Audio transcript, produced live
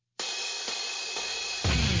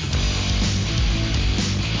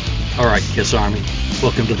right, Kiss Army.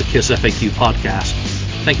 Welcome to the Kiss FAQ podcast.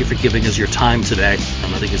 Thank you for giving us your time today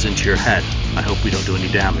and letting us into your head. I hope we don't do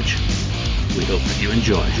any damage. We hope that you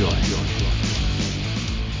enjoy.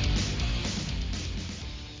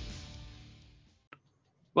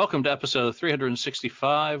 Welcome to episode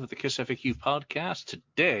 365 of the Kiss FAQ podcast.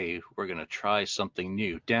 Today, we're going to try something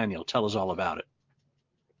new. Daniel, tell us all about it.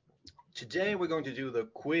 Today, we're going to do the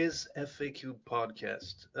Quiz FAQ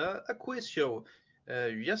podcast, a quiz show,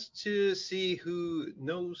 just to see who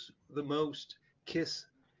knows the most Kiss,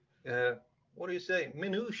 what do you say,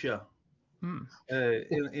 minutia in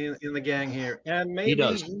the gang here. And maybe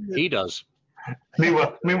He does.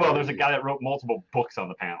 Meanwhile, there's a guy that wrote multiple books on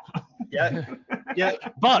the panel. Yeah.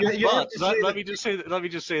 But let me just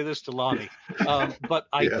say this to Lonnie. But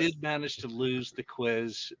I Yes. did manage to lose the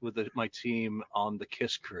quiz with my team on the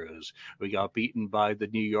Kiss cruise. We got beaten by the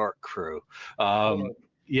New York crew.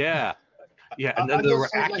 Yeah. And then there were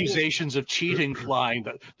accusations of cheating flying.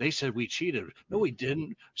 That they said we cheated. No, we didn't.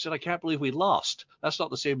 I said, I can't believe we lost. That's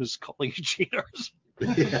not the same as calling you cheaters.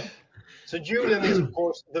 Yeah. So Julian is, of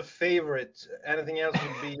course, the favorite. Anything else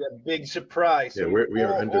would be a big surprise. Yeah, So we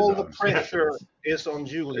are all the underdogs. pressure is on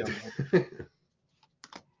Julian.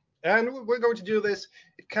 And we're going to do this.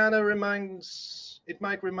 It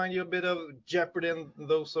might remind you a bit of Jeopardy and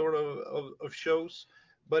those sort of shows,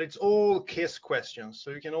 but it's all Kiss questions,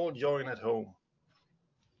 so you can all join at home.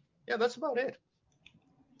 Yeah, that's about it.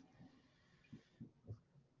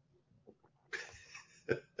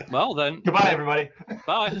 Well, then. Goodbye, everybody.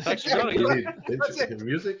 Bye. Thanks for joining You us. need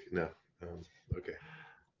music? No. Okay.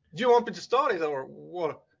 Do you want me to start it or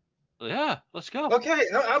what? Yeah, let's go. Okay,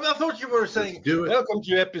 I thought you were saying do it. welcome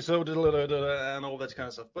to episode and all that kind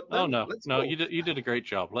of stuff. But Oh then, no, let's no, go. you did a great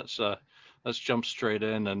job. Let's jump straight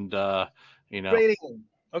in and Straight in.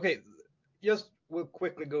 Okay, we'll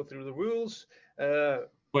quickly go through the rules.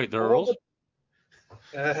 Wait, there are rules?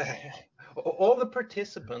 All the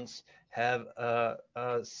participants have a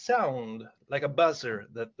sound like a buzzer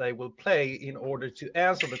that they will play in order to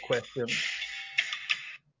answer the question.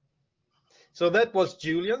 So that was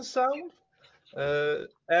Julian's sound.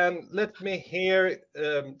 And let me hear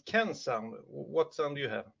Ken's sound. What sound do you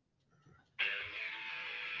have?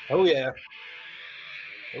 Oh yeah,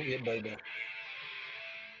 baby.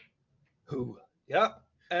 Who? Yeah.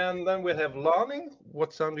 And then we have Lonnie.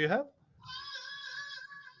 What sound do you have?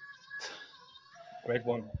 Great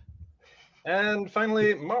one. And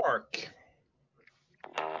finally, Mark.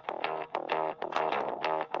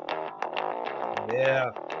 Yeah,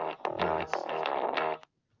 Nice.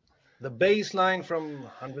 the bass line from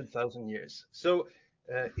 100,000 Years. So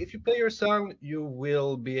if you play your sound, you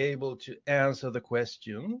will be able to answer the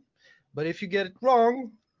question. But if you get it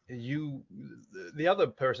wrong, the other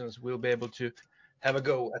persons will be able to have a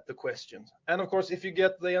go at the question. And of course, if you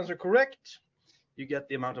get the answer correct, you get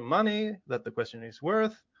the amount of money that the question is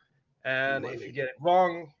worth. And if you get it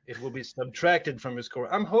wrong, it will be subtracted from your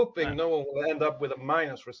score. I'm hoping no one will end up with a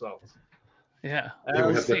minus result. Yeah.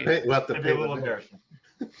 We'll have to pay It'd be a little the embarrassing.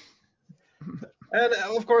 And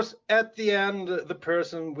of course, at the end, the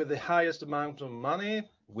person with the highest amount of money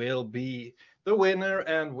will be the winner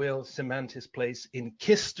and will cement his place in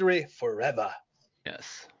history forever.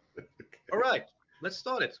 Yes. All right, let's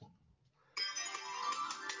start it.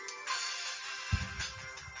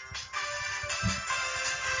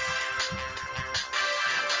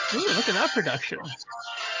 Ooh, look at that production.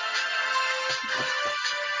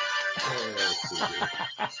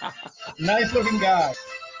 Nice looking guy.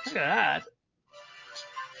 Look at that.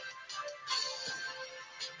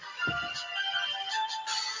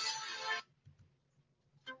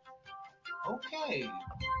 Okay.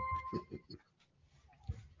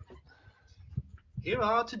 Here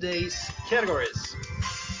are today's categories.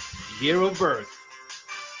 Year of birth.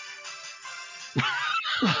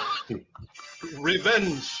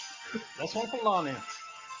 Revenge. That's one for Lonnie.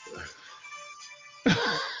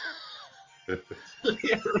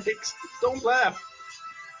 Lyrics. Don't laugh.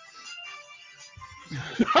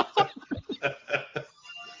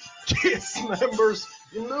 Kiss members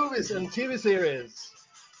in movies and TV series.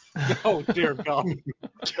 Oh dear God.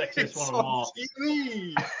 Sexiest one of them On all.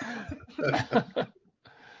 TV.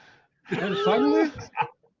 And finally,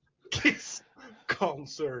 Kiss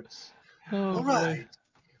concerts. oh, All boy. right,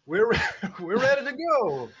 we're ready to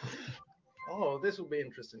go. Oh, this will be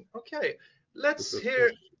interesting. Okay, let's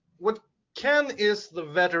hear what Ken is the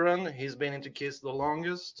veteran. He's been into Kiss the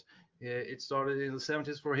longest. It started in the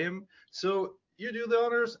 70s for him. So you do the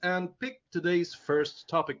honors and pick today's first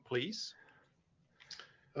topic, please.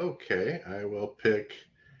 Okay, I will pick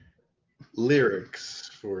lyrics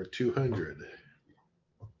for 200.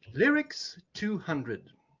 Lyrics 200.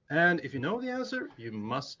 And if you know the answer, you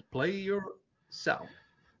must play your sound.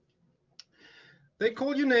 They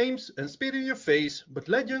call you names and spit in your face, but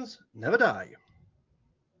legends never die.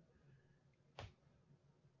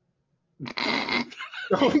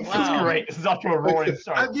 This is great. This is off to a roaring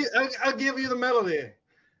start. I'll give you the melody.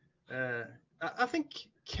 I think,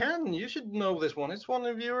 Ken, you should know this one. It's one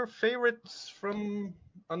of your favorites from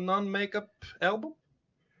a non-makeup album.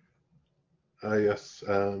 Yes.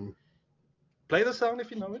 Play the sound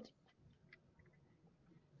if you know it.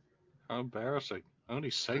 How embarrassing. I only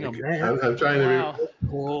sang them. I'm trying to.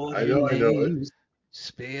 Wow. I know it.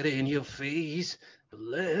 Spit in your face.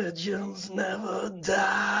 Legends never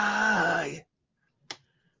die.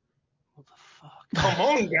 What the fuck? Come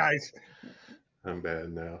on, guys. I'm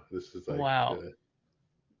bad now. This is like. Wow.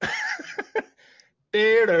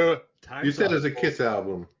 You said it's a Kiss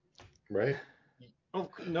album, right? Oh,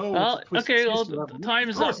 no. Well, it's a Twisted okay, well, Sister album.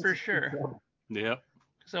 time's Of course up for it's a sure. Kiss album. Yep.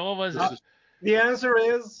 So what was it? The answer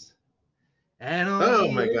is. And Oh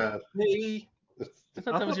my God. Day. I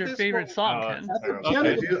thought that was your this favorite one- song, Oh, Ken. that's terrible.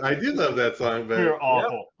 Okay. I do love that song, but We're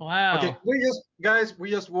awful. Wow. Okay, we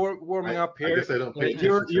just warming up I here. guess I don't pay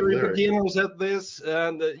You're attention to the lyrics. beginners at this,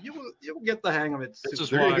 and you will get the hang of it. This is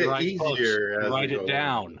They're why gonna I get write books. easier as we Write go it on.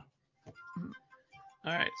 down.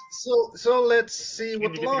 All right. So let's see what You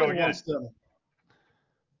get to go Lonnie again. wants done.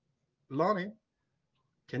 Lonnie,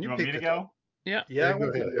 can You you want pick me to it? go? Yeah. Yeah, Yeah, go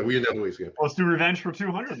ahead. We know who he's gonna. Let's do Revenge for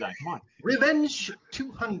 200 then. Come on. Revenge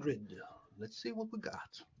 200. Let's see what we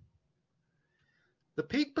got. The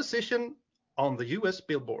peak position on the U.S.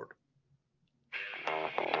 Billboard.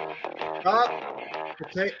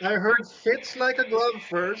 Okay, I heard fits like a glove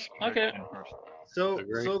first. Okay. So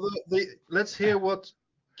Agree. the let's hear what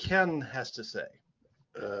Ken has to say.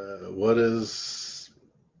 What is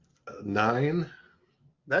 9?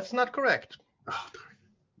 That's not correct. Oh,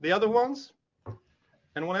 The other ones?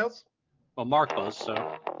 Anyone else? Well, Mark was, so.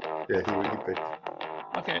 yeah, he picked.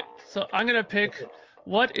 Okay. So I'm gonna pick.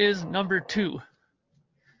 What is number 2?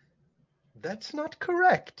 That's not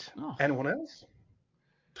correct. Oh. Anyone else?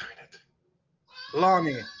 Darn it.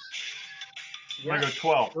 Lonnie. I'm going to go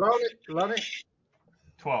 12. Lonnie.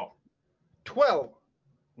 12. 12.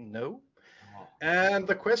 No. And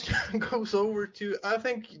the question goes over to, I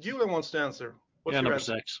think Julian wants to answer. What's Yeah, your number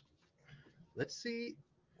answer? 6. Let's see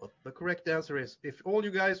what the correct answer is. If all you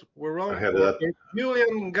guys were wrong, I had or that. if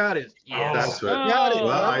Julian got it. That's right. Got it. Well,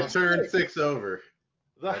 I That's turned right. 6 over.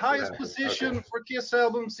 The That's what highest happened. position Okay. for Kiss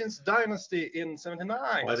album since Dynasty in '79.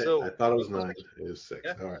 I thought it was 9. It was 6.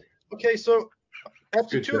 Yeah. All right. Okay, so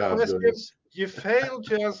after Good 2 job, questions, you failed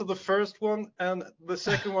to answer the first one, and the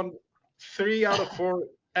second one, 3 out of 4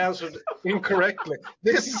 answered incorrectly.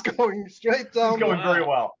 This is going straight down It's going the very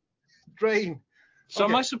well. drain. So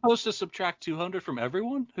am Okay. I supposed to subtract 200 from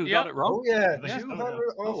everyone who Yep. got it wrong? Oh yeah, Yeah. 200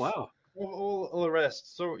 of, Oh, wow. of all the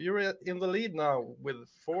rest. So you're in the lead now with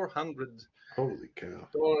 $400 Holy cow.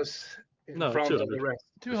 in No, front of 200. the rest.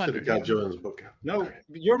 I should have 200. got Joan's book out. No, Darn it.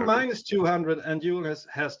 your Okay. minus 200 and Julian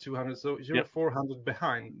has 200, so you're Yep. 400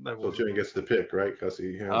 behind. That So was Joan gets to pick, right? Because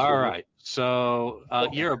he has All right. So,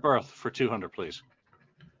 year of birth for 200, please.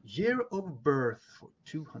 year of birth for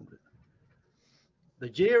 200. The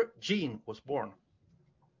year Gene was born.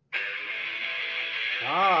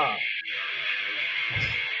 Ah.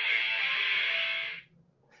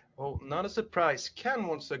 Oh, not a surprise. Ken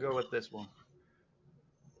wants to go at this one.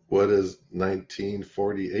 What is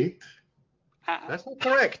 1948? That's not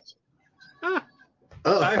correct. Oh,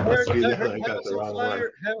 I must heard be that. I Heavens got the on wrong one.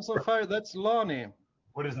 Fire. Heavens on Fire. That's Lonnie.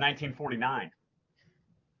 What is 1949?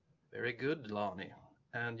 Very good, Lonnie.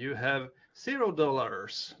 And you have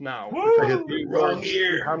 $0 now. Woo! I hit the wrong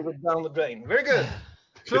year. 100 down the drain. Very good.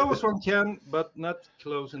 Close one, Ken, but not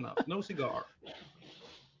close enough. No cigar.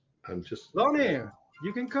 I'm just. Lonnie,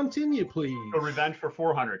 you can continue, please. Go Revenge for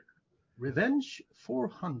 400. Revenge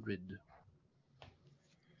 400.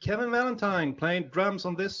 Kevin Valentine playing drums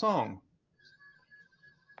on this song.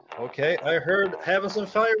 Okay, I heard Heavens on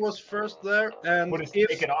Fire was first there, and What is if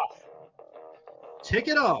Take It Off? Take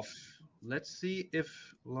It Off. Let's see if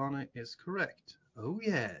Lonnie is correct. Oh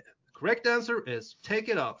yeah, correct answer is Take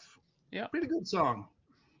It Off. Yeah. Pretty good song.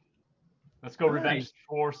 Let's go Nice. Revenge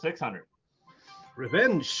for 600.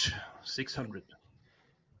 Revenge 600.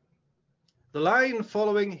 The line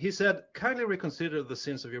following, he said, kindly reconsider the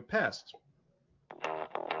sins of your past.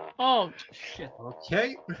 Oh shit.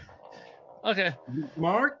 Okay, Okay.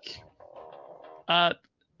 Mark.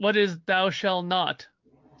 What is thou shall not?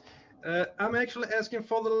 I'm actually asking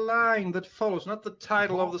for the line that follows, not the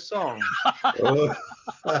title of the song. Oh.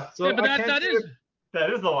 So Yeah, but I can't that give is it- That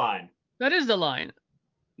is the line. that is the line.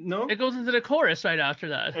 no. It goes into the chorus right after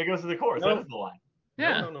that. It goes to the chorus. No. That is the line.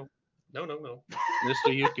 Yeah. No.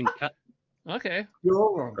 Mister, you can cut. Okay. You're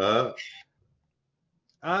all wrong. Uh,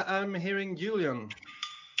 I'm hearing Julian.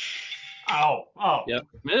 Oh. Yep.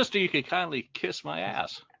 Mister, you can kindly kiss my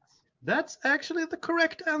ass. That's actually the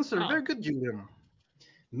correct answer. Oh. Very good, Julian.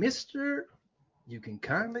 Mister, you can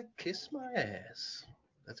kindly kiss my ass.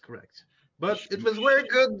 That's correct. But it was very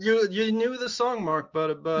good. You knew the song, Mark,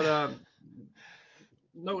 but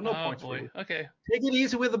no Oh points for boy. you. Okay. Take it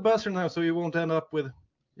easy with the buzzer now, so you won't end up with,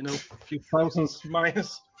 a few thousands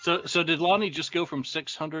minus. So did Lonnie just go from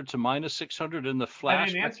 600 to minus 600 in the I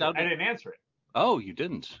flash? didn't answer it. Oh, you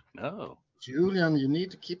didn't. No. Julian, you need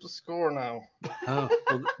to keep the score now. Oh,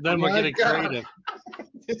 well, then we're My getting God. creative.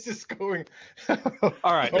 This is going.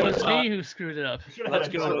 All right. It was me who screwed it up. Let's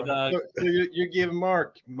go with So you give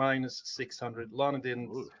Mark minus 600. Lana didn't.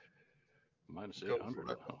 ooh, minus Go 800.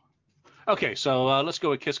 for it. Oh. Okay, so let's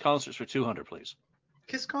go with Kiss concerts for 200, please.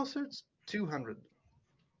 Kiss concerts 200.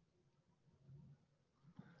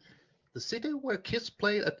 The city where Kiss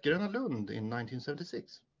played at Gröna Lund in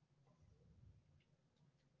 1976.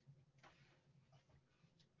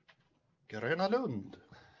 Gröna Lund,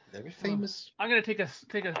 very famous. I'm gonna take a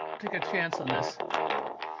chance on this.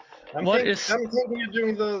 I'm What thinking you're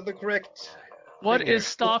doing the correct. What thing here. is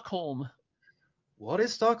Stockholm? What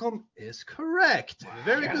is Stockholm? Is correct.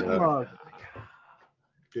 Very good, Yeah. Mark.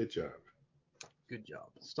 good job. Good job.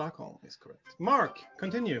 Stockholm is correct. Mark,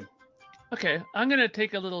 continue. Okay, I'm gonna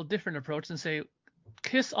take a little different approach and say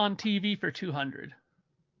Kiss on TV for 200.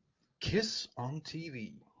 Kiss on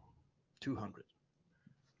TV, 200.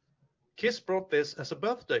 Kiss brought this as a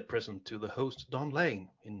birthday present to the host Don Lane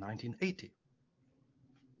in 1980.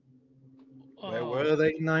 Where were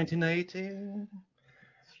they in 1980?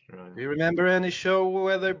 Do you remember any show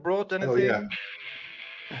where they brought anything? Oh, yeah.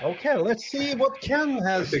 Okay, let's see what Ken I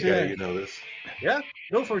has think to. I know this. Yeah,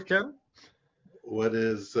 go for it, Ken. What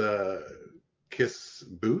is Kiss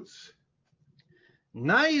Boots?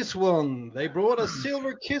 Nice one. They brought a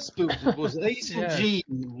silver Kiss boot. It was Ace and Yes.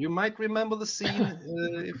 Gene. You might remember the scene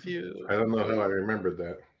if you. I don't know how I remembered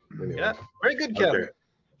that. Anyway. Yeah, very good, Ken. Okay.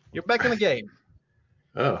 You're back in the game.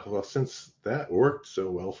 Oh, well, since that worked so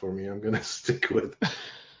well for me, I'm going to stick with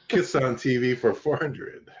Kiss on TV for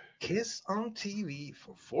 400. Kiss on TV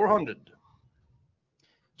for 400.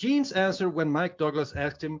 Gene's answer when Mike Douglas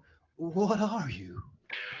asked him, "What are you?"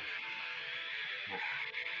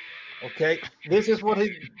 Okay, this is what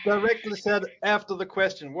he directly said after the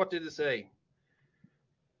question. What did he say?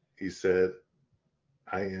 He said,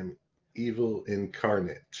 I am evil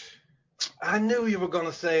incarnate. I knew you were going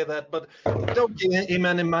to say that, but don't give him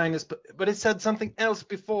any minus. But it said something else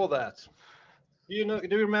before that. Do you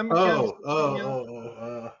remember?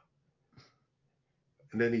 Ken?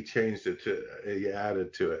 And then he changed it he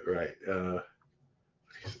added to it, right?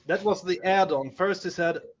 That was the add-on. First he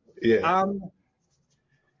said, Yeah.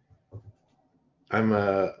 I'm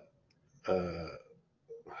a. Oh,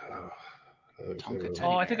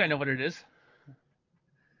 I think I know what it is.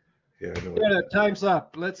 Yeah, I know. Yeah, time's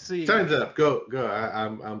up. Let's see. Time's up. Go.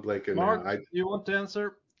 I'm blanking Mark, now. you want to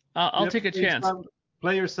answer? I'll take a chance.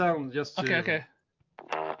 Play your sound just to... Okay.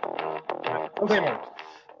 Okay, Mark.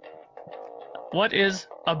 What is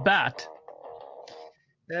a bat?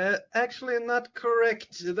 Actually, not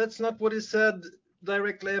correct. That's not what he said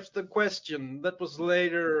directly after the question. That was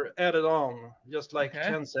later added on, just like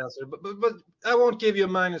Ken's answer. But I won't give you a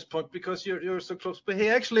minus point because you're so close. But he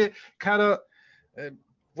actually kind of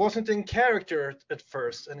wasn't in character at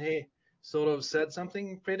first, and he sort of said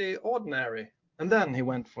something pretty ordinary, and then he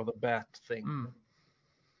went for the bat thing.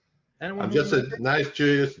 I'm just a nice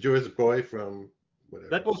Jewish boy from whatever.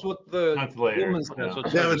 That was what the woman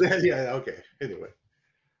said. Yeah, okay. Anyway.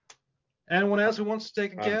 Anyone else who wants to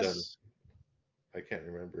take a guess? Done. I can't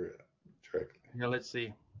remember it directly. Yeah, let's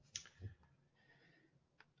see.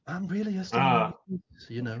 I'm really just a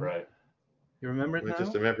Right. You remember it now?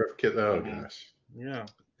 Just a member of Kiss. Oh, gosh. Yeah.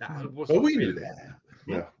 We knew that.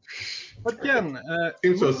 No. But Ken,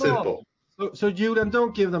 seems so simple. So Julian,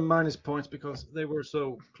 don't give them minus points because they were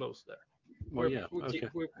so close there. Well, yeah. Okay.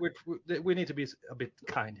 We need to be a bit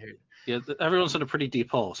kind here. Yeah, everyone's in a pretty deep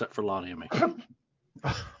hole except for Lonnie and me.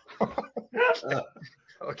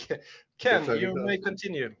 Okay. Ken, you may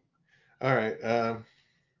continue. All right.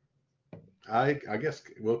 I guess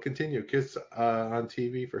we'll continue. Kiss on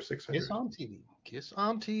TV for 600. Kiss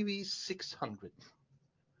on TV 600.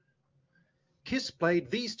 Kiss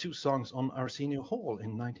played these two songs on Arsenio Hall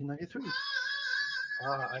in 1993.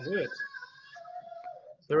 I knew it.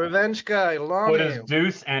 The Revenge Guy, Lonnie. What is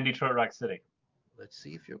Deuce and Detroit Rock City? Let's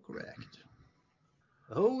see if you're correct.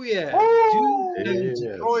 Oh, yeah. Oh, Deuce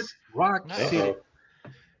and Detroit Rock City.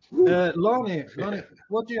 Lonnie,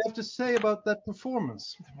 what do you have to say about that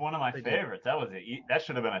performance? It's one of my favorites. That was it. That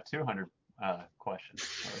should have been a 200 question.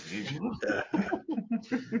 That was easy.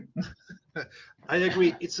 I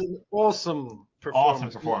agree. It's an awesome performance. Awesome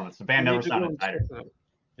performance. The band never sounded tighter.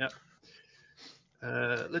 Yeah.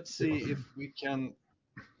 Let's see if we can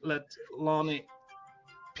let Lonnie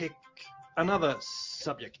pick another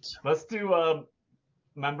subject. Let's do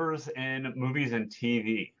members in movies and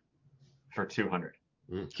TV for 200.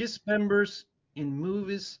 Kiss members in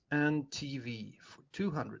movies and TV for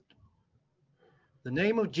 200. The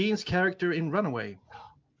name of Gene's character in Runaway.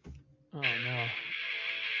 Oh no.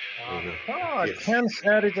 Yes. Ken's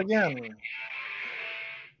at it again.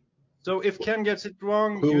 So if Ken gets it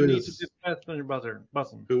wrong, Who you need is- to press on your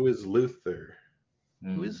button. Who is Luther?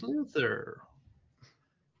 Who is Luther?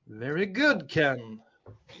 Very good, Ken.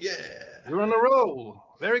 Yeah. You're on a roll.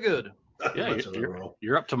 Very good. Yeah, Much of a roll.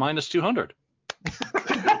 you're up to minus 200.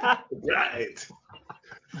 Right.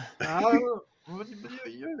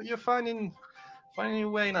 You're finding your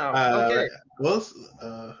way now. Okay. Right.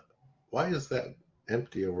 Well, why is that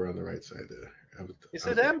empty over on the right side there? Is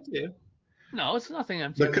it empty? No, it's nothing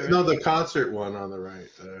empty. The concert one on the right.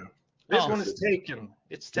 This Oh. one is taken.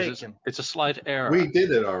 It's taken. It's a slight error. We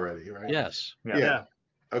did it already, right? Yes. Yeah.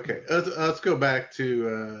 Okay. Let's go back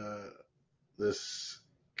to this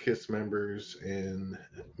Kiss members in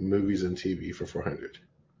movies and TV for 400.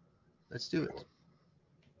 Let's do it.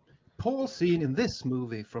 Paul's scene in this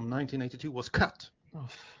movie from 1982 was cut. Oh.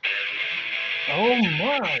 Oh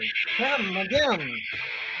my! Ken again.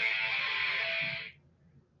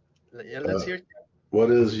 Yeah, let's hear it. What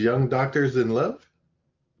is Young Doctors in Love?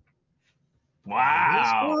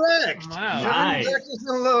 Wow. That's correct. Wow. Young Nice. Doctors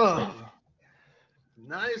in Love.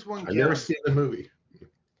 Nice one, I've Ken. never seen the movie.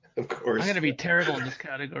 Of course. I'm gonna be terrible in this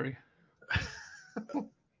category.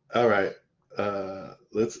 All right.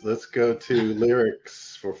 Let's go to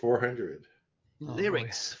lyrics for 400.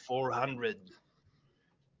 Lyrics 400.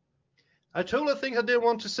 I told her things I didn't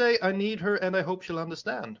want to say. I need her and I hope she'll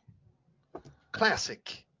understand.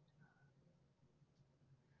 Classic.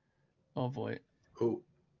 Oh boy. Oh,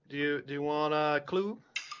 Do you want a clue?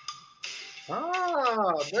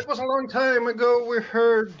 That was a long time ago we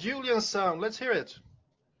heard Julian's sound. Let's hear it.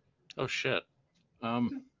 Oh shit.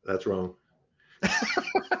 that's wrong.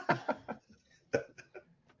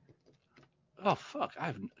 Oh fuck.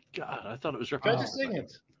 God. I thought it was Try Ripping. to sing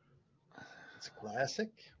it. It's a classic.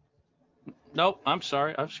 Nope. I'm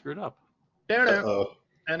sorry. I've screwed up. There. Oh,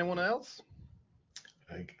 Anyone else?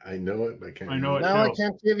 I know it, but I can't. I know it. Now I too.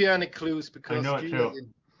 can't give you any clues because I know it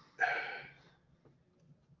Julian.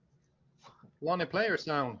 Lonnie, play your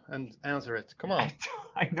sound and answer it. Come on.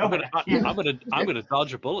 I know it. I'm gonna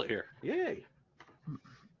dodge a bullet here. Yay.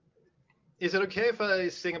 Is it okay if I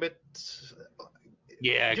sing a bit?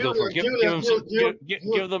 Yeah, Julian, go for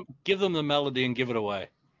it. Give them the melody and give it away.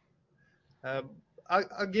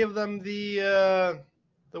 I'll give them the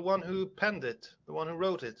one who penned it, the one who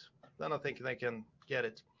wrote it. Then I think they can get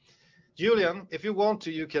it. Julian, if you want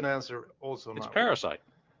to, you can answer also It's now. Parasite.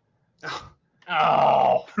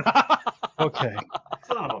 Oh. Okay.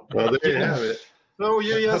 Son of a Well, there you have it. So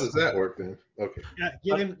you How just does that work then? Okay.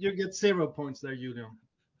 you get 0 points there, Julian.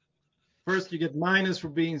 First you get minus for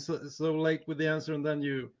being so late with the answer, and then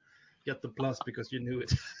you get the plus because you knew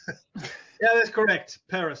it. Yeah, that's correct.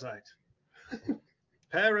 Parasite.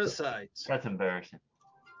 Parasite. That's embarrassing.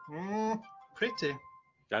 Pretty.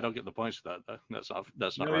 I don't get the points for that. Though.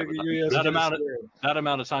 That's not No, right. you just That get a amount zero. that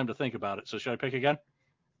amount of time to think about it. So should I pick again?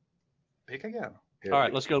 Pick again. Yeah, All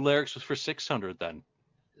right, let's go lyrics for 600 then.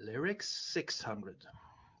 Lyrics 600.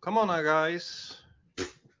 Come on now, guys.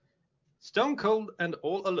 Stone cold and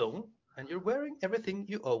all alone, and you're wearing everything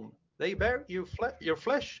you own. They bear your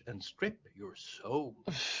flesh and strip your soul.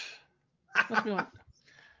 Must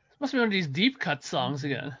be one of these deep cut songs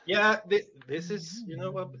again. Yeah, this is,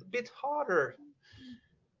 a bit harder.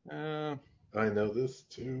 I know this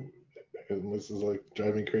too. And this is like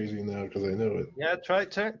driving me crazy now because I know it. Yeah, try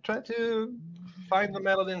to find the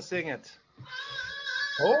melody and sing it.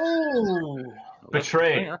 Oh,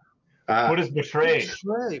 Betrayed. What is betrayed?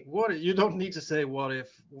 Betrayed. What? You don't need to say what if.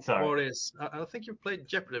 Sorry. What is? I think you've played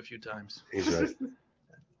Jeopardy a few times. He's right.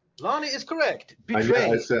 Lonnie is correct. I know.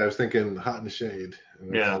 Betrayed. I was thinking Hot in the Shade. And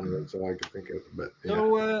that's Yeah. the only one so I could think of. But yeah.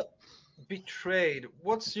 So, Betrayed.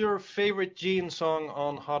 What's your favorite Gene song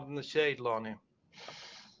on Hot in the Shade, Lonnie?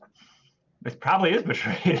 It probably is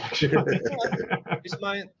betrayed. Actually. It's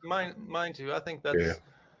mine too. I think that's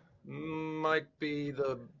might be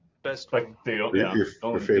the best Like one.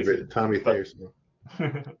 Your favorite Tommy Thayer song.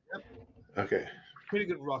 Okay. Pretty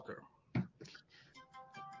good rocker.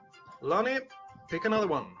 Lonnie, pick another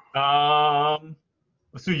one.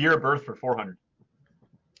 Let's do year of birth for 400.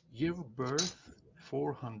 Year of birth,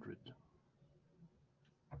 400.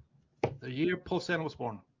 The year Paul Stanley was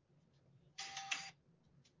born.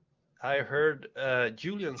 I heard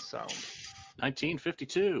Julian's sound.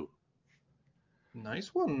 1952.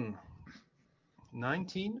 Nice one.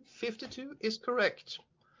 1952 is correct.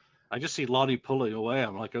 I just see Lottie pulling away.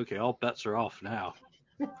 I'm like, okay, all bets are off now.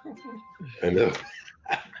 I know.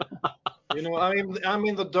 You know, I'm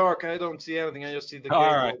in the dark. I don't see anything. I just see the game.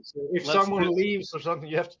 All right. So if Let's someone do- leaves or something,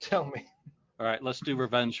 you have to tell me. All right, let's do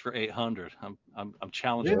revenge for 800. I'm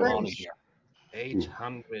challenging Revenge. Lonnie here.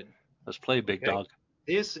 800. Let's play, big Okay. dog.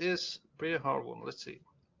 This is a pretty hard one. Let's see.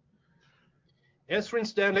 Ezrin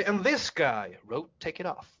Stanley and this guy wrote "Take It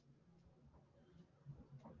Off."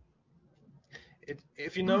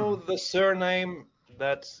 If you know the surname,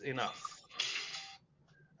 that's enough.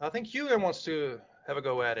 I think Julian wants to have a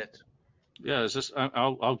go at it. Yeah, is this?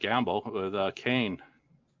 I'll gamble with Kane,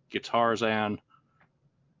 Guitars and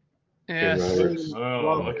Yes. Roberts.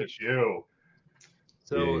 Oh, look at you.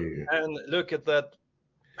 So Yeah. and look at that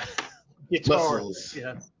guitar. Muscles.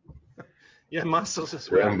 Yeah. Yeah, muscles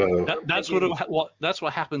as well. Rambo. that's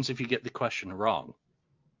what happens if you get the question wrong.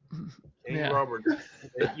 King Yeah. Robert.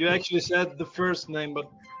 Okay, you actually said the first name,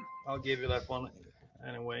 but I'll give you that one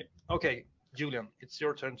anyway. Okay, Julian, it's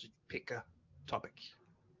your turn to pick a topic.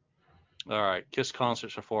 All right, Kiss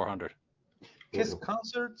concerts for 400. Kiss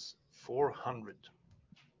concerts, 400.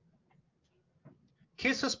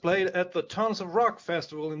 Kiss has played at the Tons of Rock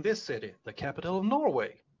Festival in this city, the capital of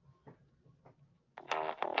Norway.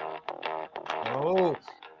 Oh,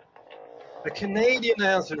 the Canadian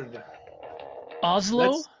answered. Oslo?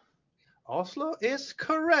 That's- Oslo is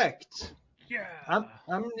correct. Yeah.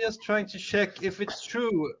 I'm just trying to check if it's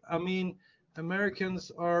true. I mean,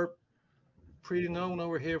 Americans are pretty known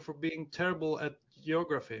over here for being terrible at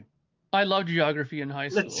geography. I loved geography in high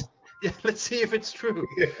school. Let's see if it's true.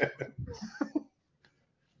 Yeah.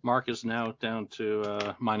 Mark is now down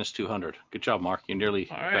to minus 200. Good job, Mark. You nearly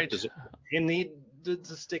All right. got to You need to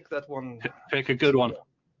stick that one. pick a good one.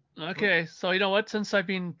 Okay, so you know what? Since I've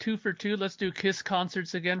been 2 for 2, let's do Kiss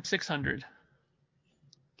concerts again. 600.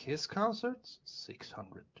 Kiss concerts,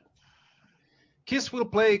 600. Kiss will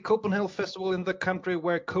play Copenhagen Festival in the country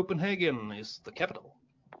where Copenhagen is the capital.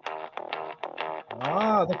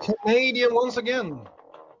 Ah, the Canadian once again.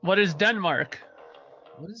 What is Denmark?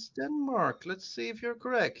 What is Denmark? Let's see if you're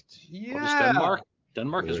correct. Yeah. What is Denmark?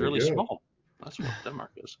 Denmark is There we really go. small. That's what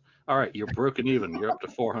Denmark is. All right, you're broken even. You're up to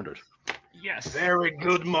 400. Yes. Very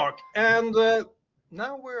good, Mark. And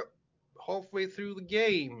now we're halfway through the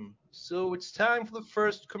game, so it's time for the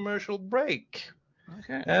first commercial break.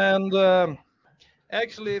 Okay. And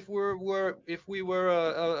actually, if we were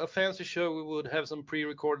a fancy show, we would have some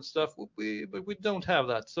pre-recorded stuff. But we don't have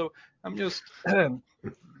that. So I'm just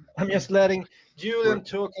I'm just letting Julian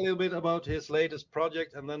talk a little bit about his latest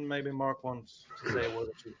project, and then maybe Mark wants to say a word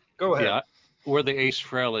or two. Go ahead. Yeah, we're the Ace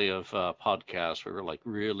Frehley of podcasts. We were like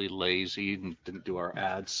really lazy and didn't do our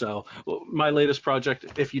ads. So my latest project,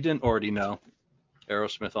 if you didn't already know,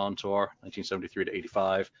 Aerosmith on tour, 1973 to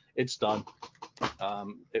 85. It's done.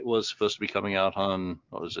 It was supposed to be coming out on,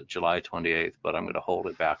 what was it, July 28th, but I'm going to hold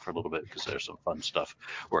it back for a little bit because there's some fun stuff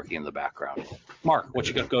working in the background. Mark, what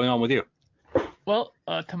you got going on with you? Well,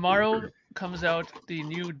 tomorrow comes out the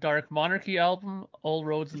new Dark Monarchy album, All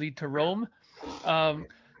Roads Lead to Rome.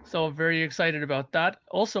 So I'm very excited about that.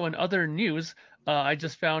 Also, in other news, I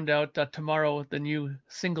just found out that tomorrow the new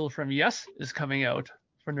single from Yes is coming out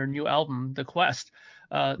from their new album, The Quest.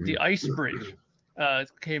 The Ice Bridge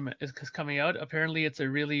is coming out. Apparently, it's a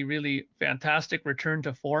really, really fantastic return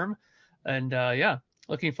to form. And yeah,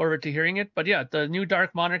 looking forward to hearing it. But yeah, the new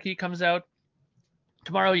Dark Monarchy comes out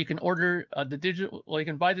tomorrow. You can order the digital, well, you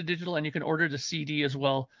can buy the digital and you can order the CD as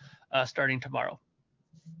well starting tomorrow.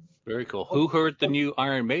 Very cool. Who heard the new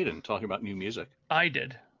Iron Maiden talking about new music? I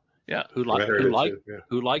did. Yeah. Who I liked heard who it liked too, yeah.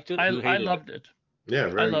 who liked it? I Who hated loved it. Yeah,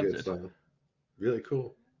 very loved good it. song. Really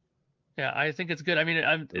cool. Yeah, I think it's good. I mean,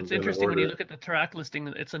 it's gonna interesting when you order look at the track listing.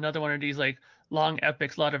 It's another one of these like long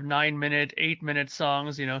epics, a lot of 9-minute, 8-minute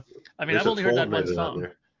songs. You know, I mean, There's I've only heard that 12 one minute on song.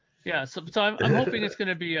 there. Yeah, so I'm hoping it's going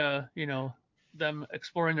to be you know, them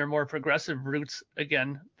exploring their more progressive roots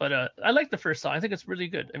again. But I like the first song. I think it's really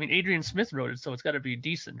good. I mean, Adrian Smith wrote it, so it's got to be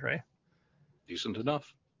decent, right? Decent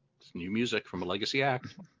enough. It's new music from a legacy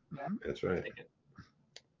act. That's right.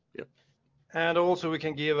 And also, we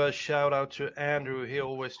can give a shout out to Andrew. He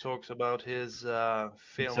always talks about his film.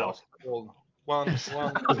 Himself. Called one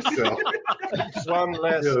So,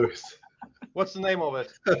 less. yes. What's the name of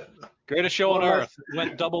it? Greatest show on Well, earth.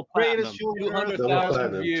 Went double platinum. Greatest show on earth. Double 200,000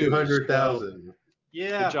 platinum, views. 200,000.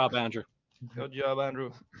 Yeah. Good job, Andrew. Good job,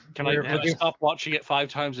 Andrew. Can We're I looking- stop watching it 5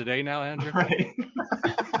 times a day now, Andrew? Right.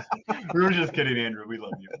 We were just kidding, Andrew. We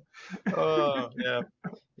love you.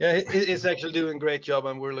 Yeah. He's actually doing a great job,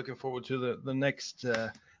 and we're looking forward to the next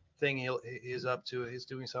thing he's up to. He's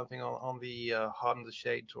doing something on the Hot in the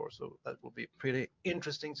Shade tour, so that will be pretty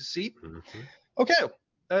interesting to see. Mhm. Okay,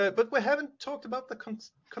 but we haven't talked about the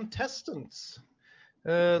contestants.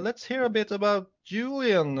 Let's hear a bit about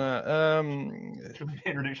Julian.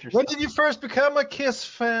 Introduce yourself. When did you first become a Kiss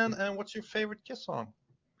fan, and what's your favorite Kiss song?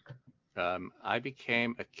 I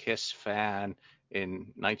became a Kiss fan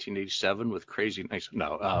in 1987 with Crazy Nights.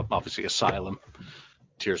 No, obviously Asylum.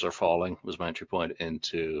 Tears Are Falling was my entry point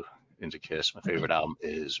into Kiss. My favorite album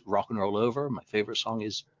is Rock and Roll Over. My favorite song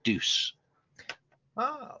is Deuce.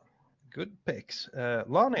 Ah, good picks.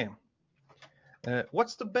 Lonnie,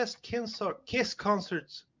 what's the best Kiss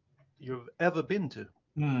concerts you've ever been to?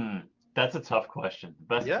 That's a tough question.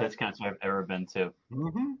 Best Yeah. Kiss concert I've ever been to.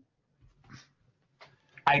 Mm-hmm.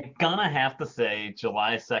 I'm gonna have to say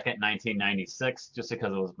July 2nd, 1996, just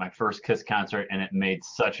because it was my first Kiss concert and it made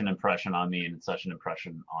such an impression on me and such an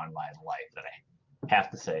impression on my life that I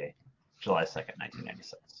have to say July 2nd,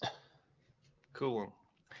 1996. Cool.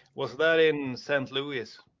 Was that in St.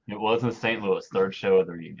 Louis? It was in St. Louis, third show of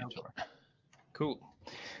the reunion tour. Cool.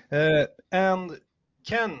 And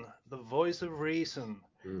Ken, the voice of reason,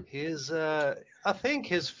 his I think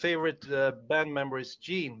his favorite band member is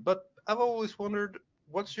Gene, but I've always wondered,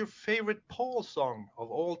 what's your favorite Paul song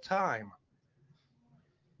of all time?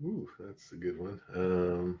 Ooh, that's a good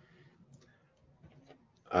one.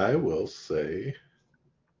 I will say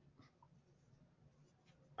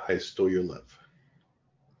I Stole Your Love.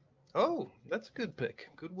 Oh, that's a good pick.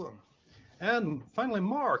 Good one. And finally,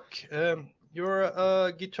 Mark, you're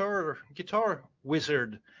a guitar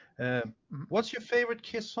wizard. What's your favorite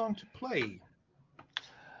Kiss song to play?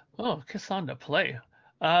 Oh, Kiss song to play.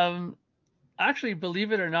 Actually,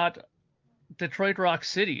 believe it or not, Detroit Rock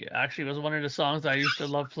City actually was one of the songs I used to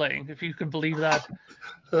love playing, if you can believe that.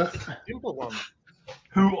 Simple one.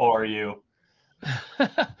 Who are you?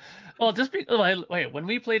 Well, wait, when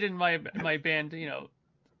we played in my band, you know,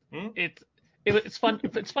 it's fun.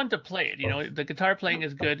 It's fun to play it. You know, the guitar playing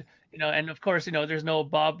is good. You know, and of course, you know, there's no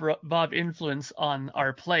Bob influence on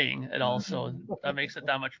our playing at all, so that makes it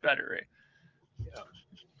that much better. Right? Yeah.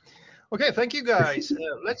 Okay, thank you guys.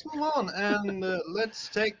 Let's move on and let's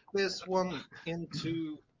take this one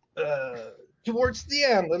into towards the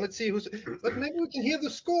end, and let's see who's. But maybe we can hear the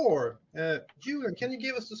score. Julian, can you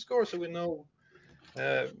give us the score so we know?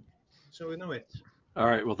 It. All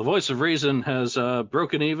right. Well, the voice of reason has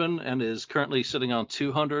broken even and is currently sitting on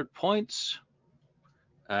 200 points.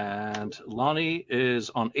 And Lonnie is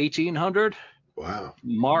on 1,800. Wow.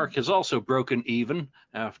 Mark has also broken even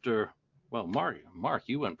after. Well, Mark,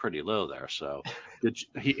 you went pretty low there. So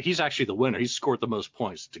he's actually the winner. He's scored the most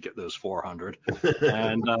points to get those 400.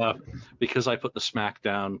 And because I put the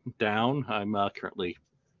SmackDown down, I'm currently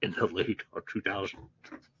in the lead on 2,000.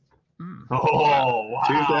 Oh, wow.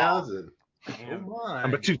 2,000. Damn. Oh my.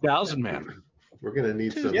 I'm a 2,000 man. We're going to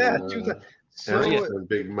need some, some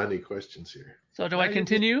big money questions here. So do I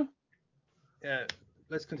continue? Yeah,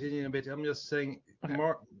 let's continue in a bit. I'm just saying, Okay.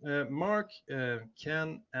 Mark,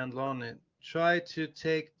 Ken, and Lonnie, try to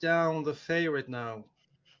take down the favorite now.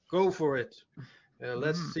 Go for it.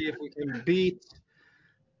 Let's see if we can beat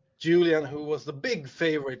Julian, who was the big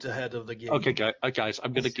favorite ahead of the game. Okay, guys,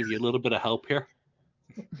 I'm going to give you a little bit of help here.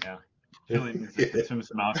 Yeah. Julian needs to consume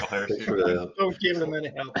some alcohol here. Don't give them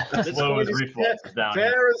any help. Slow his reflexes down.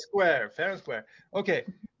 Fair and square. Okay,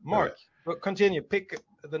 Mark, continue. Pick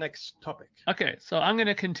the next topic. Okay, so I'm going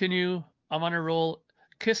to continue. I'm on a roll.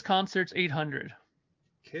 Kiss Concerts 800.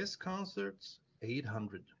 Kiss Concerts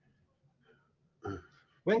 800.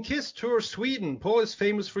 When Kiss tours Sweden, Paul is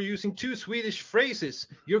famous for using 2 Swedish phrases.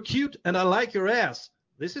 You're cute and I like your ass.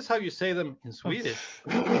 This is how you say them in Swedish.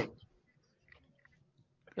 Good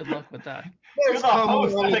luck with that. There's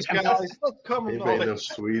common knowledge, guys. That's common Anybody know knowledge.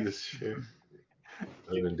 Swedish here?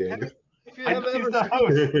 Other than Daniel? If you have He's ever... the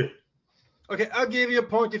host. Okay, I'll give you a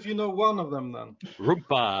point if you know one of them then.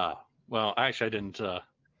 Rumpa. Well, actually, I didn't.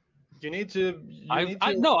 You need to. I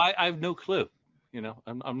have no clue. You know,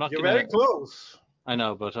 I'm not. You're very close. I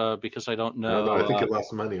know, but because I don't know. No, I think you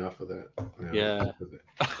lost money off of that. Yeah.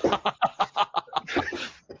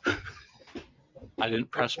 I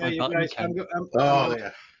didn't press my button. Guys,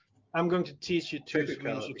 I'm going to teach you 2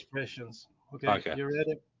 Swedish expressions. Okay. You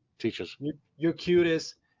ready? Teach us. You're cute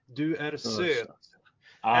as du är söt.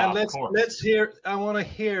 And let's hear. I want to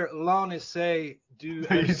hear Lonnie say du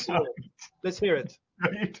är söt. Let's hear it.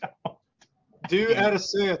 No, you don't. Du är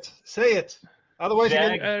söt. Say it. Otherwise, you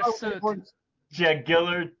Jag- get Suit. points.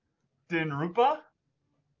 Jagular Dinrupa?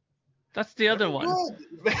 That's the other one.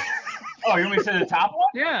 Good. Oh, you want me to say the top one?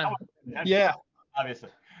 Yeah. Yeah. Obviously.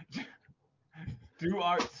 Du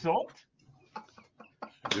Art Salt?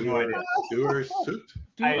 Do our suit.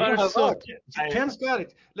 Du I- are Yeah, Suit. Ken's got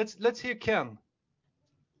it. Let's hear Ken.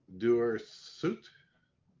 Do our suit.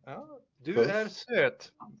 Du Close. är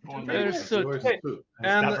söt. Foreign Du är language. söt. Do our Okay. suit. I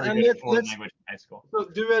was not very And good at let- foreign let's- language in high school. So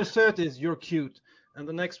du är söt is you're cute, and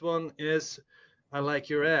the next one is I like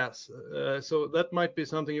your ass. So that might be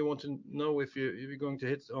something you want to know if you're going to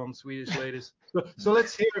hit on Swedish ladies. So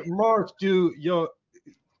let's hear Mark do jag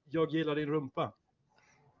gillar din rumpa.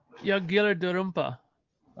 Jag gillar du rumpa.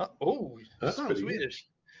 That's sounds pretty good. Swedish.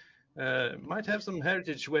 Might have some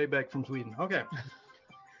heritage way back from Sweden. Okay.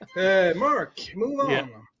 Mark, move on. Yeah.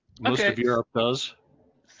 Most Okay. of Europe does.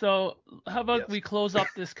 So how about Yes. we close up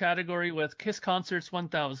this category with Kiss Concerts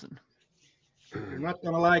 1000? You're not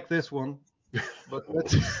gonna like this one, but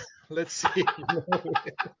let's see.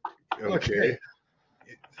 Okay.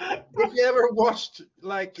 If you ever watched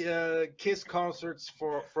like Kiss concerts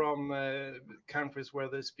from countries where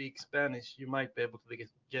they speak Spanish, you might be able to get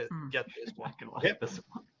this one. I can like Yep. this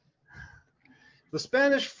one. The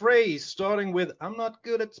Spanish phrase starting with "I'm not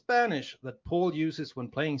good at Spanish" that Paul uses when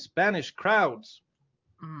playing Spanish crowds.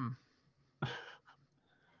 Mm.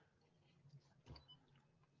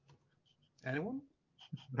 Anyone?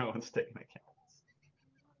 No one's taking my count.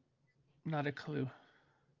 Not a clue.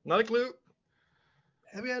 Not a clue.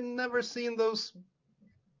 Have you never seen those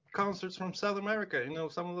concerts from South America? You know,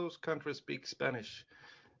 some of those countries speak Spanish,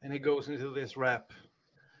 and it goes into this rap.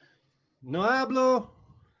 No hablo.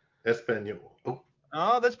 Espanol. Oh,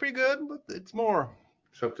 Oh, that's pretty good, but it's more.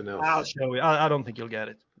 something else. I'll show you. I don't think you'll get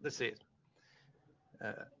it. Let's see it.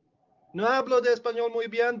 No hablo de español muy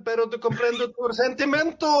bien, pero te comprendo tu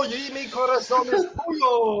sentimiento y mi corazón es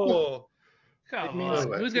tuyo. Come means-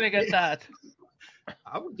 on. Who's going to get that?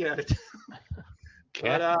 I would get it.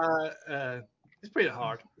 But it's pretty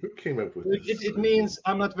hard. Who came up with It, this? it means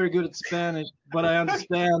I'm not very good at Spanish, but I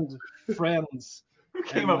understand friends. Who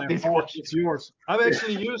came And up my with these heart questions? is yours. I've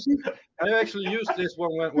actually used this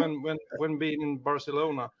one when being in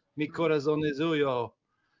Barcelona. Mi corazón es tuyo.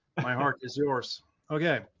 My heart is yours.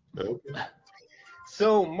 Okay. Okay.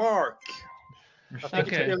 So Mark, I think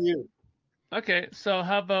Okay. it's still you. Okay, so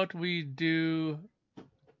how about we do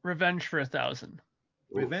Revenge for 1000?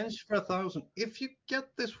 Revenge for 1000. If you get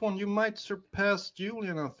this one, you might surpass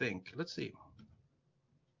Julian, I think. Let's see.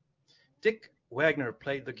 Dick Wagner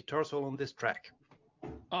played the guitar solo on this track.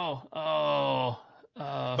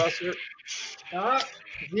 Buzzer.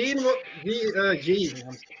 Gene.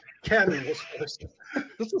 Ken was first.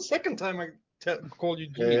 This is the second time I called you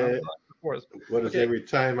Gene. Of course. What is Okay. every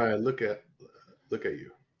time I look at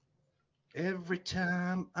you? Every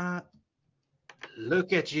time I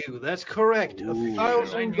look at you. That's correct. Ooh.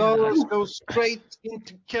 $1,000 goes straight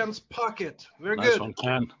into Ken's pocket. Very Nice good. one,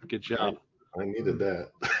 Ken. Good job. I needed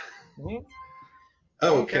that. Mhm.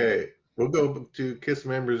 Okay. We'll go to Kiss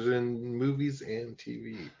members in movies and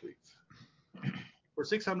TV, please. For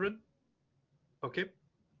 600. Okay.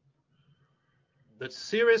 The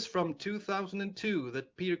series from 2002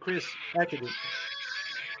 that Peter Criss acted in.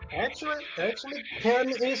 Actually, Ken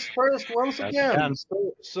is first once That's again. Ken.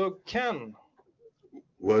 So Ken,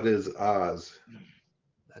 What is Oz?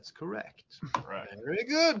 that's correct. Right. Very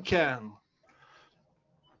good, Ken.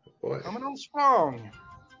 Boy. Coming on strong.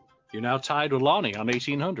 You're now tied with Lonnie on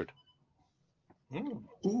 1800. Mm.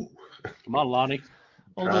 Ooh. Come on, Lonnie.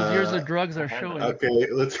 All those years of drugs are showing. Okay,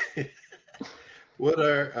 let's. What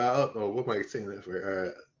are? what am I saying that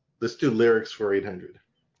for? Let's do lyrics for 800.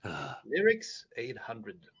 Lyrics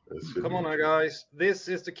 800. That should Come be on now, interesting. guys. This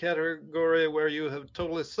is the category where you have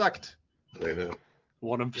totally sucked. I know.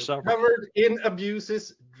 One of You're several. covered in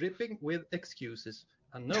abuses, dripping with excuses.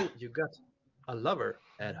 I know you got a lover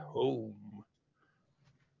at home.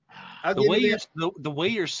 I'll The give way you you're the way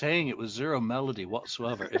you're saying it with zero melody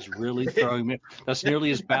whatsoever is really throwing me. That's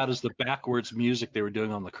nearly as bad as the backwards music they were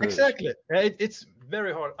doing on the cruise. Exactly. It's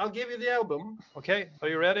very hard. I'll give you the album. Okay, are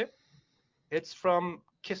you ready? It's from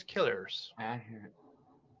Kiss Killers. I hear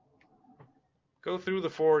it. Go through the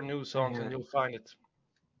 4 new songs and you'll find it.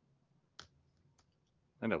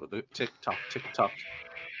 I know, but the tick tock, tick tock.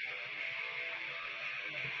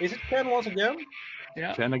 Is it Ken once again?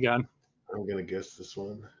 Yeah. Ken again. I'm gonna guess this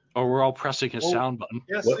one. Or we're all pressing his Oh. sound button.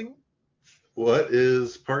 Guessing? What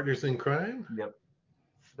is Partners in Crime? Yep.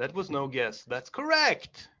 That was no guess. That's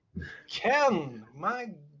correct. Ken, my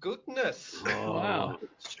goodness. Wow.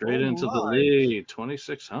 Straight Oh into the my. lead.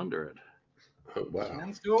 2600. Oh, wow.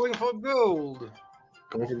 Ken's going for gold.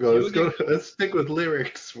 Going for gold. Let's stick with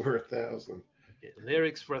lyrics for 1,000. Okay,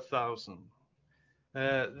 lyrics for 1,000.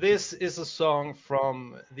 This is a song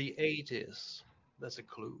from the 80s. That's a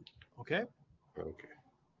clue. Okay. Okay.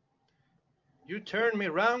 You turn me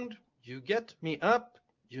round, you get me up,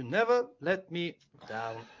 you never let me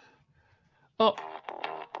down. Oh,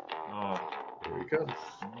 Here we go.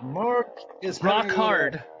 Mark is Rock having a-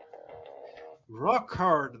 Hard. Rock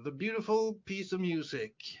Hard, the beautiful piece of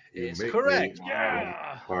music, You is make correct. me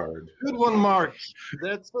Yeah. hard. Good one, Mark.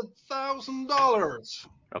 That's $1,000.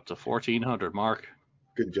 Up to 1,400, Mark.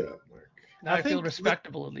 Good job, Mark. Now I I feel think-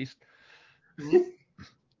 respectable at least.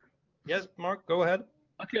 Yes, Mark, go ahead.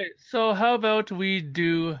 Okay, so how about we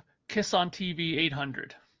do Kiss on TV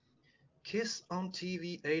 800? Kiss on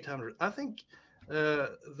TV 800. I think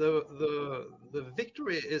the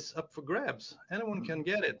victory is up for grabs. Anyone can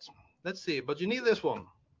get it. Let's see, but you need this one.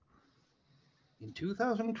 In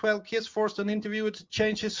 2012, Kiss forced an interviewer to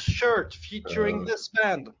change his shirt featuring this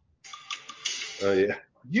band. Oh, yeah.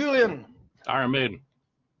 Julian. Iron Maiden.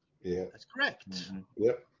 Yeah. That's correct.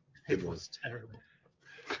 Yep. It Good one. was terrible.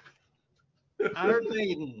 Iron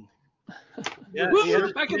Maiden. Woo, he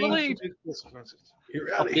had back in the changed lead. to Kiss concert.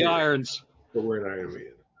 You're Up out of the here. irons. But we're an Iron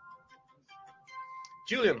Man.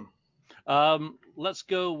 Julian. Let's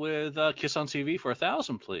go with Kiss on TV for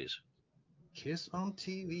 1,000, please. Kiss on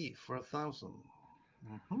TV for 1,000.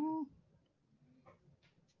 Mhm.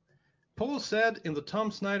 Paul said in the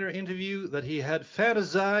Tom Snyder interview that he had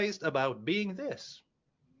fantasized about being this.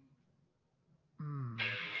 Hmm.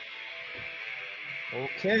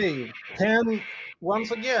 Okay, 10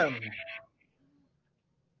 once again.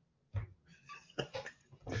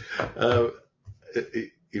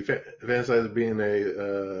 He fantasized being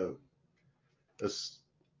a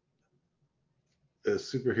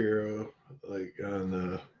superhero, like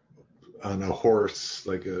on a horse,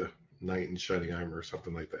 like a knight in shining armor or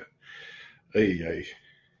something like that. Hey,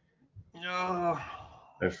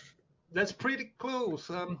 That's pretty close.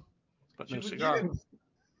 But no Should we cigar. give him-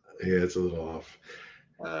 yeah, it's a little off.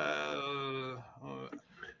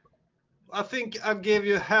 I think I'll give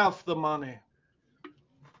you half the money.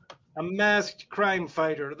 A masked crime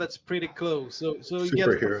fighter. That's pretty close. So you get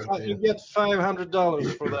Superhero, you get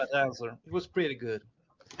 $500 for that answer. It was pretty good.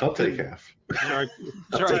 I'll take half. Sorry,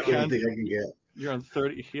 I'll sorry, take Ken. anything I can get. You're on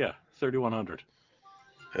 30. Yeah, 3,100.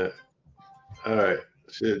 All right.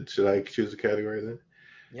 Should I choose a category then?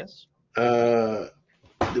 Yes.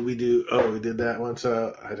 Did we do? Oh, we did that one.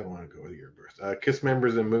 So I don't want to go with your birth. Kiss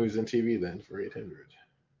members in movies and TV then for 800.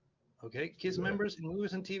 Okay. Kiss Yeah. members in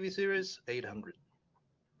movies and TV series 800.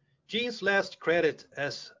 Gene's last credit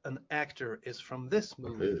as an actor is from this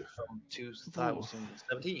movie Ugh. from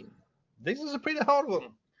 2017. This is a pretty hard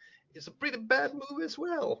one. It's a pretty bad movie as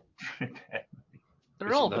well.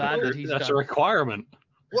 They're all bad that he's That's a done. requirement.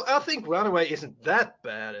 Well, I think Runaway isn't that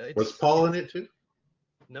bad. Was Paul in it too?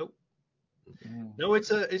 No. No, it's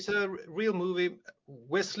a real movie.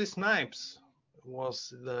 Wesley Snipes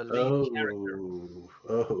was the lead character.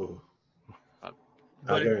 Oh. I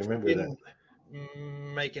But don't it remember that.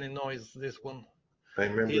 didn't make any noise, this one. I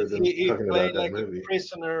remember them He talking played about that like movie. a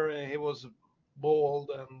prisoner. He was bald,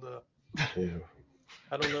 and Yeah.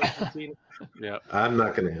 I don't know if you've seen it. Yeah. I'm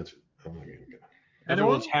not going to answer. I'm not going to go.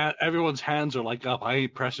 Everyone's hands are like up. I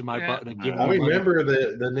ain't pressing my button and giving I you money. remember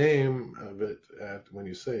the name of it when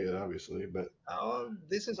you say it, obviously, but Oh,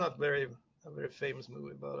 this is not a very famous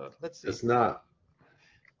movie, but let's see. it's not.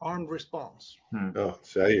 Armed Response. Oh,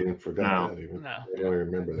 see, I even forgot No. that. Even. No. I don't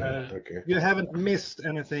remember that. Okay. You haven't missed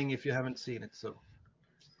anything if you haven't seen it. So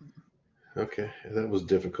Okay. That was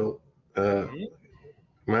difficult.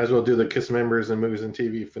 Might as well do the Kiss members and movies and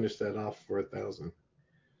TV. Finish that off for 1,000.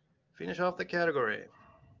 finish off the category.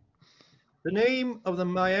 The name of the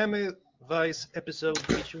Miami Vice episode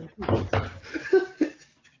featuring.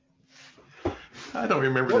 I don't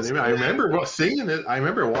remember the name. I remember seeing it. I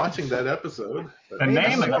remember watching that episode. But The I'm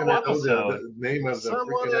name not of the gonna know episode. The name of the Someone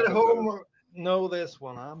freaking at episode. home know this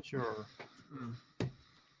one, I'm sure.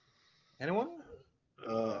 Anyone?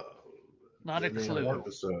 Not The a name of clue. the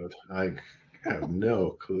episode. I have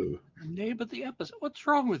no clue. Name of the episode. What's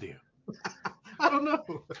wrong with you? I don't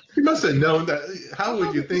know. You must have known that. How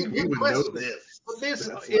would you think Good you would question. know this? But this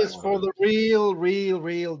That's is what I for wanted. the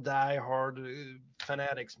real die-hard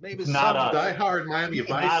fanatics. Maybe Not some us. Die Hard Miami Not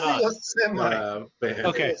Vice us. band.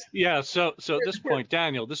 Okay, yeah. So at this point,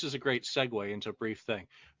 Daniel, this is a great segue into a brief thing.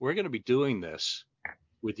 We're going to be doing this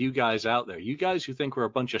with you guys out there. You guys who think we're a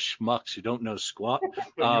bunch of schmucks who don't know squat.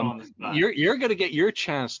 You're going to get your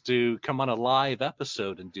chance to come on a live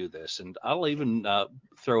episode and do this, and I'll even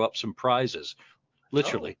throw up some prizes.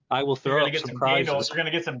 Literally, I will You're throw gonna up get some some Daniel. prizes. You're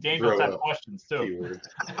gonna get some Daniel Throw type up. questions too. Keyword.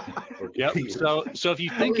 Or Yep. keywords. So if you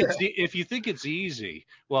think if you think it's easy,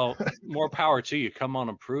 well, more power to you. Come on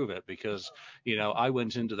and prove it, because I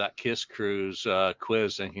went into that Kiss Cruise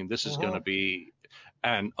quiz thinking this is going to be,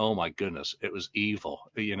 and oh my goodness, it was evil.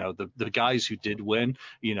 The guys who did win,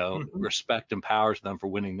 respect and power to them for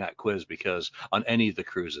winning that quiz, because on any of the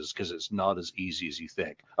cruises, because it's not as easy as you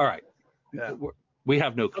think. All right. Yeah. We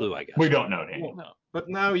have no clue, I guess. We don't know, Daniel. No. But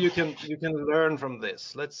now you can learn from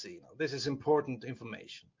this. Let's see. Now, this is important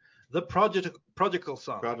information. The Prodigal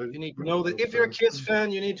Son. You need to know that if you're a Kiss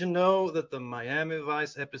fan, you need to know that the Miami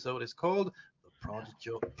Vice episode is called The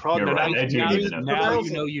Prodigal. You're right. I do need to know.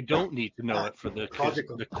 Now you don't need to know it for the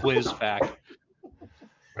quiz fact.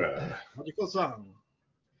 Prodigal Son.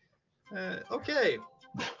 Okay.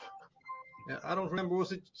 Yeah, I don't remember.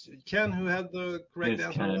 Was it Ken who had the correct It's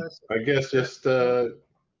answer Ken. last? I guess just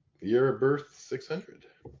year of birth 600.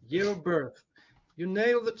 Year of birth. You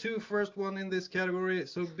nailed the two first one in this category,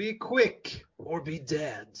 so be quick or be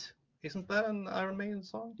dead. Isn't that an Iron Maiden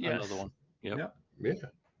song? Yes. Another one. Yep. Yeah. Yeah.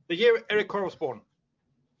 The year Eric Carr was born.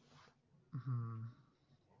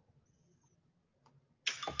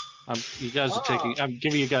 I'm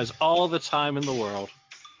giving you guys all the time in the world.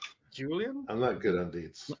 Julian? I'm not good on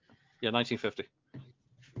dates. Yeah, 1950.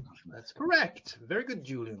 That's correct. Very good,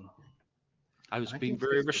 Julian. I was being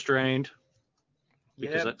very restrained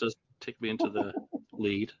because that does take me into the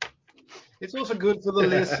lead. It's also good for the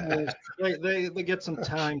listeners. They get some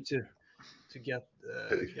time to get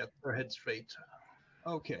their head straight.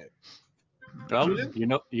 Okay. Well, Julian?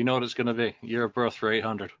 you know what it's going to be. Year of birth for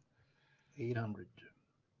 800. 800.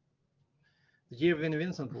 The year Vinnie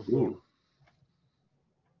Vincent was born.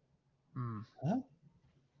 Huh?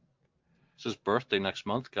 It's his birthday next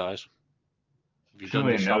month, guys. Have you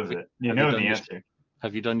Julian knows it. You know the answer.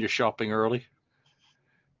 Have you done your shopping early?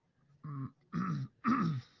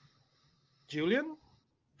 Julian?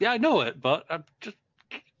 Yeah, I know it, but I'm just...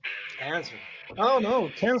 Answer. Oh no,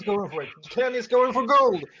 Ken's going for it. Ken is going for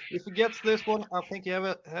gold. If he gets this one, I think he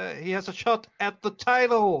has a shot at the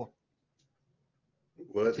title.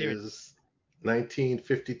 What is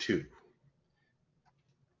 1952?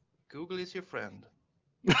 Google is your friend.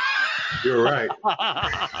 You're right.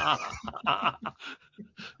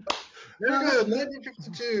 Very good.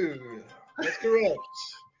 1952. That's correct.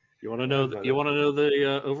 You want to know?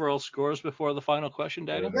 The overall scores before the final question,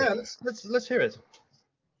 Daniel? Yeah, let's hear it.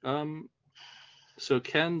 So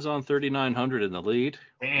Ken's on 3,900 in the lead.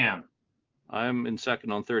 Damn. I'm in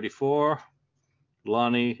second on 34.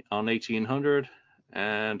 Lonnie on 1,800,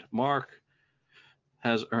 and Mark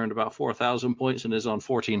has earned about 4,000 points and is on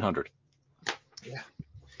 1,400. Yeah.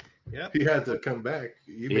 Yeah. He had to come back.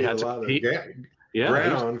 You made a lot of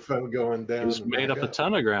ground from going down. He's made up a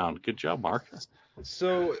ton of ground. Good job, Mark.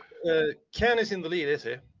 So Ken is in the lead, is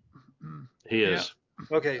he? He is.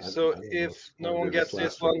 Okay, so if no one gets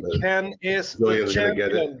this one, Ken is Julian's the champion.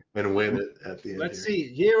 Gonna get it and win it at the end. Let's see.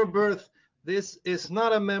 Year of birth. This is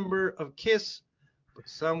not a member of Kiss, but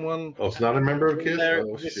someone. Oh, it's not a member of Kiss?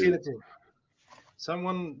 Oh, shit.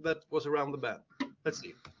 Someone that was around the band. Let's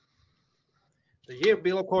see. The year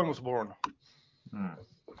Bill O'Coin was born.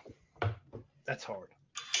 That's hard.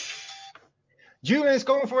 Julian is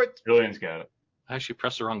going for it. Julian's got it. I actually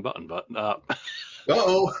pressed the wrong button, but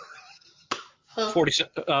Uh-oh.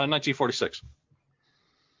 1946.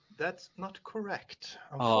 That's not correct.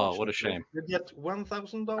 Oh, what a shame. You get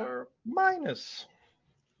 $1,000 minus.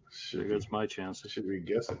 There goes my chance. Should we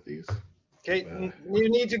guess at these? Okay, you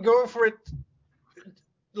need to go for it.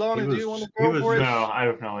 Lonnie, do you want to go for it? No, I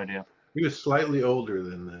have no idea. He was slightly older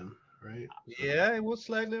than them, right? Yeah, it was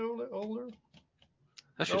slightly older.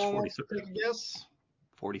 That's just 43. Take a guess.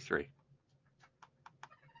 43.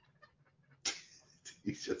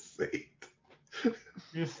 He's just saying.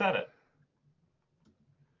 You said it.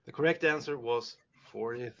 The correct answer was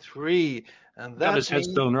 43, and Got his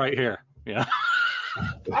headstone right here. Yeah.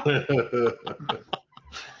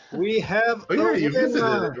 We have. Oh yeah, you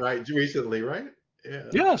visited it right recently, right? Yeah.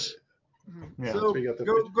 Yes. Yeah. So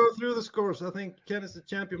go through the scores. I think Ken is the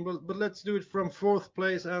champion, but let's do it from fourth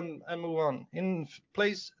place and move on. In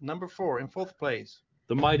place number 4, in fourth place,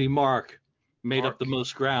 the mighty Mark made up the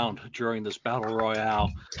most ground during this battle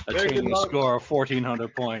royale, attaining a score of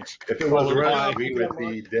 1,400 points. If it was right, we would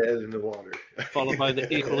be dead in the water. Followed by the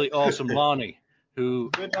equally awesome Lonnie,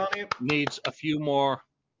 who needs a few more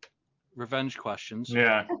revenge questions.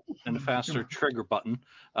 Yeah. And a faster trigger button.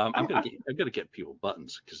 I'm gonna get people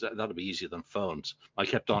buttons because that'll be easier than phones.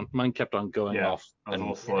 Mine kept on going off. I was a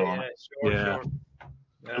little slow on it. Sure.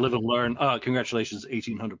 Live and learn. Congratulations,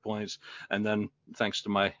 1,800 points. And then thanks to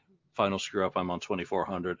my Final Screw Up, I'm on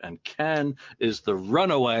 2,400. And Ken is the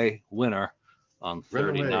runaway winner on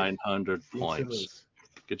 3,900 points.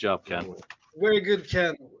 Good job, Ken. Very good,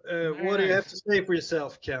 Ken. What do you have to say for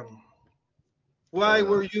yourself, Ken? Why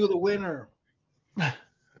were you the winner? I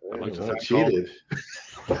cheated.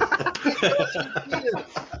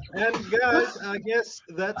 And guys, I guess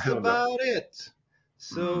that's about it.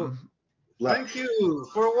 So thank you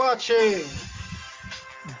for watching.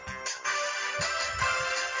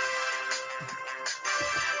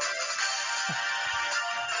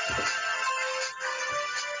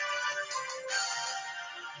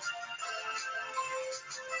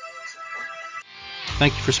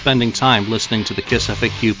 Thank you for spending time listening to the KISS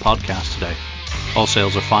FAQ podcast today. All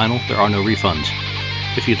sales are final. There are no refunds.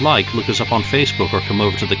 If you'd like, look us up on Facebook or come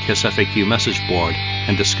over to the KISS FAQ message board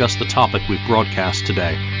and discuss the topic we've broadcast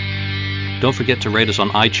today. Don't forget to rate us on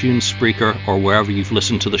iTunes, Spreaker, or wherever you've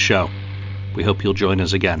listened to the show. We hope you'll join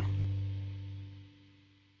us again.